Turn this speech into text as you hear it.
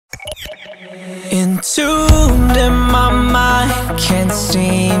Entombed in my mind, can't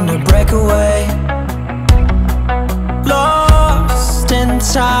seem to break away. Lost in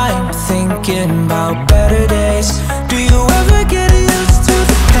time, thinking about better days. Do you ever get used to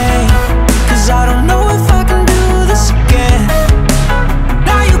the pain? 'Cause I don't know if I can do this again.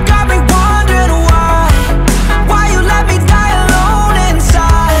 Now you got me wondering why you let me die alone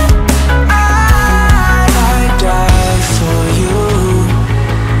inside. I died for you,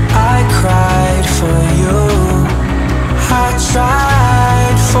 I cried for you, I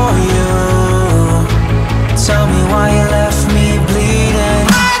tried for you. Tell me why you left me bleeding.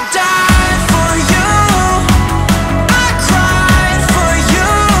 I died for you, I cried for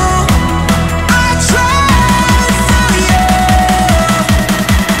you, I tried for you.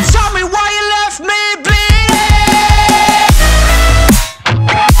 Tell me why you left me bleeding.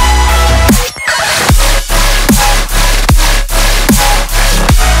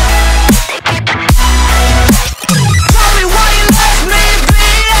 Tell me why you left me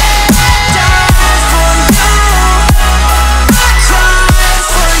bleeding. Died for you, I cried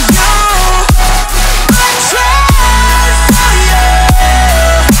for you, I tried for you.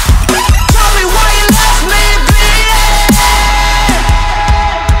 Tell me why you left me bleeding.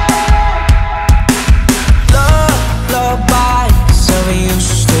 Lullabies of you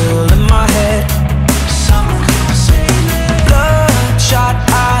still in my head. Bloodshot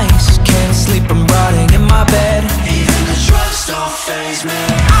eyes, can't sleep, I'm rotting in my bed. Even the drugs don't faze me.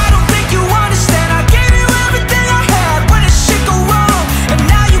 I don't think you understand, I gave you everything I had. When did shit go wrong? And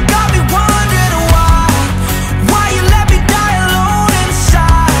now you got me wondering why you let me die alone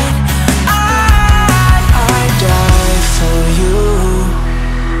inside. I died for you,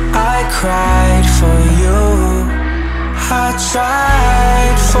 I cried for you, I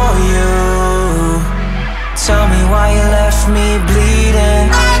tried for you. Tell me why you left me bleeding.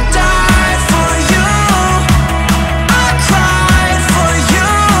 I died for you, I cried for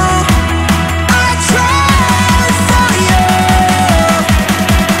you, I tried for you.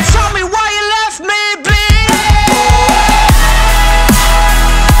 Tell me why you left me bleeding.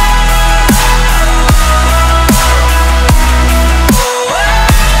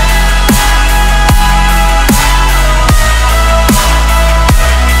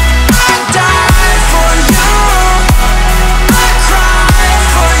 I died for you, I cried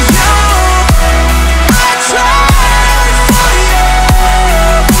for you, I tried for you.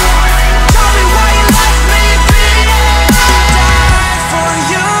 Tell me why you left me bleeding. I died for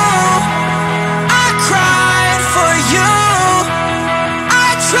you, I cried for you, I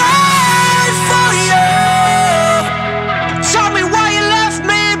tried for you. Tell me why you left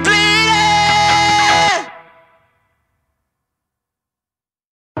me bleeding.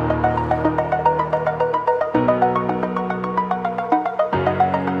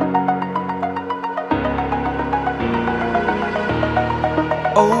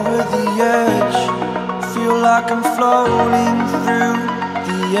 Over the edge, feel like I'm floating through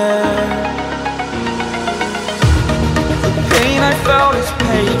the air. The pain I felt is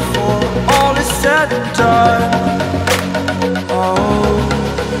paid for, all is said and done. Oh,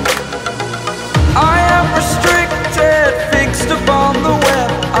 I am restricted, fixed upon the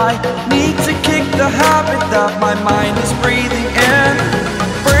web. I need to kick the habit that my mind is breathing in.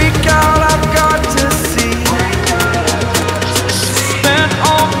 Break out, I've got to see. Spent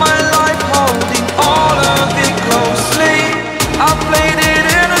all my life holding all of it closely. I played it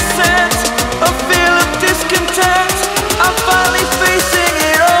innocent, a feel of discontent. I'm finally facing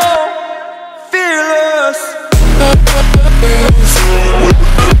it all, fearless.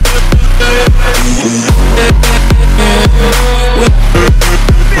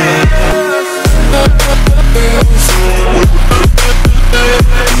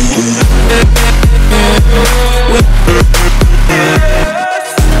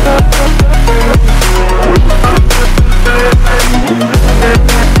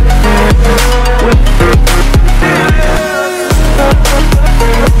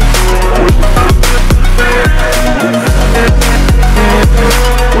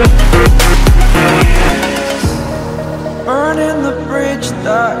 Burning the bridge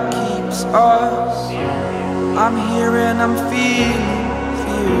that keeps us. I'm here and I'm feeling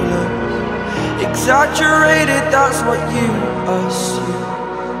fearless. Exaggerated, that's what you assume.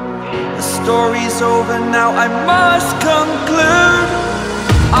 The story's over now, I must conclude.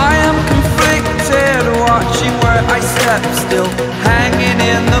 I am conflicted, watching where I step still, hanging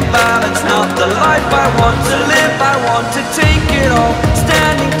in the balance. Not the life I want to live, I want to take it all.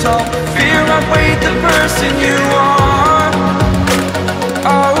 Standing tall, fear I weighed the person you are.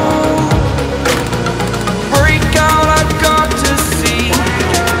 Oh, break out, I've got to see.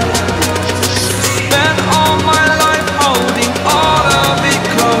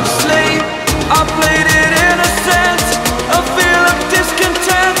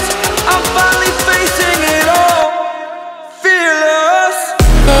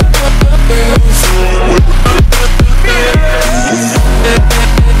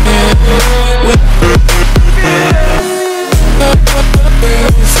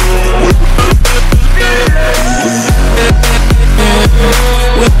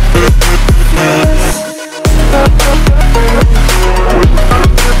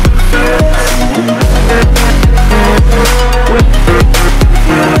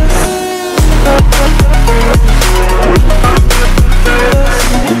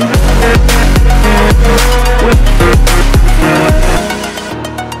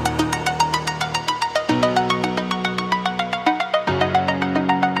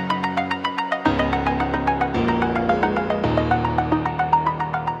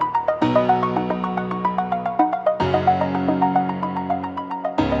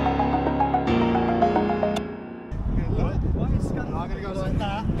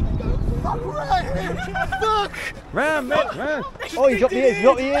 Round, mate, round. Oh, you dropped the ears, you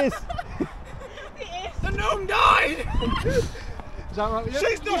dropped the ears. The gnome died! Is that right with you?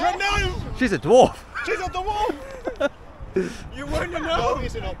 She's not a gnome! She's a dwarf. She's not the wolf! You weren't a gnome! No,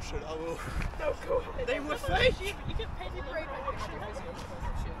 it's an option, I will. No, cool. They were fake! You can pay the break.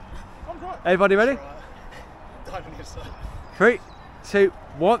 Everybody ready? Right. 3, 2,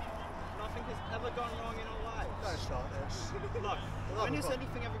 1. Nothing has ever gone wrong in our lives. Don't start this. Look, when has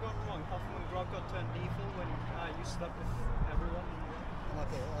anything ever gone wrong? Apart from when Grog got turned evil, when you slept with everyone?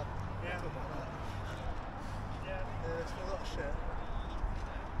 Yeah. Yeah, it's a lot of shit.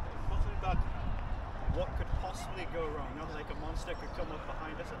 Nothing about what could possibly go wrong. Not like a monster could come up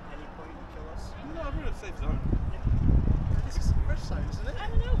behind us at any point and kill us. No, we're in a safe zone. Yeah. This is a fresh zone, isn't it? I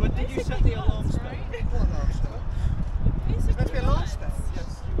don't know. But did you set the alarm?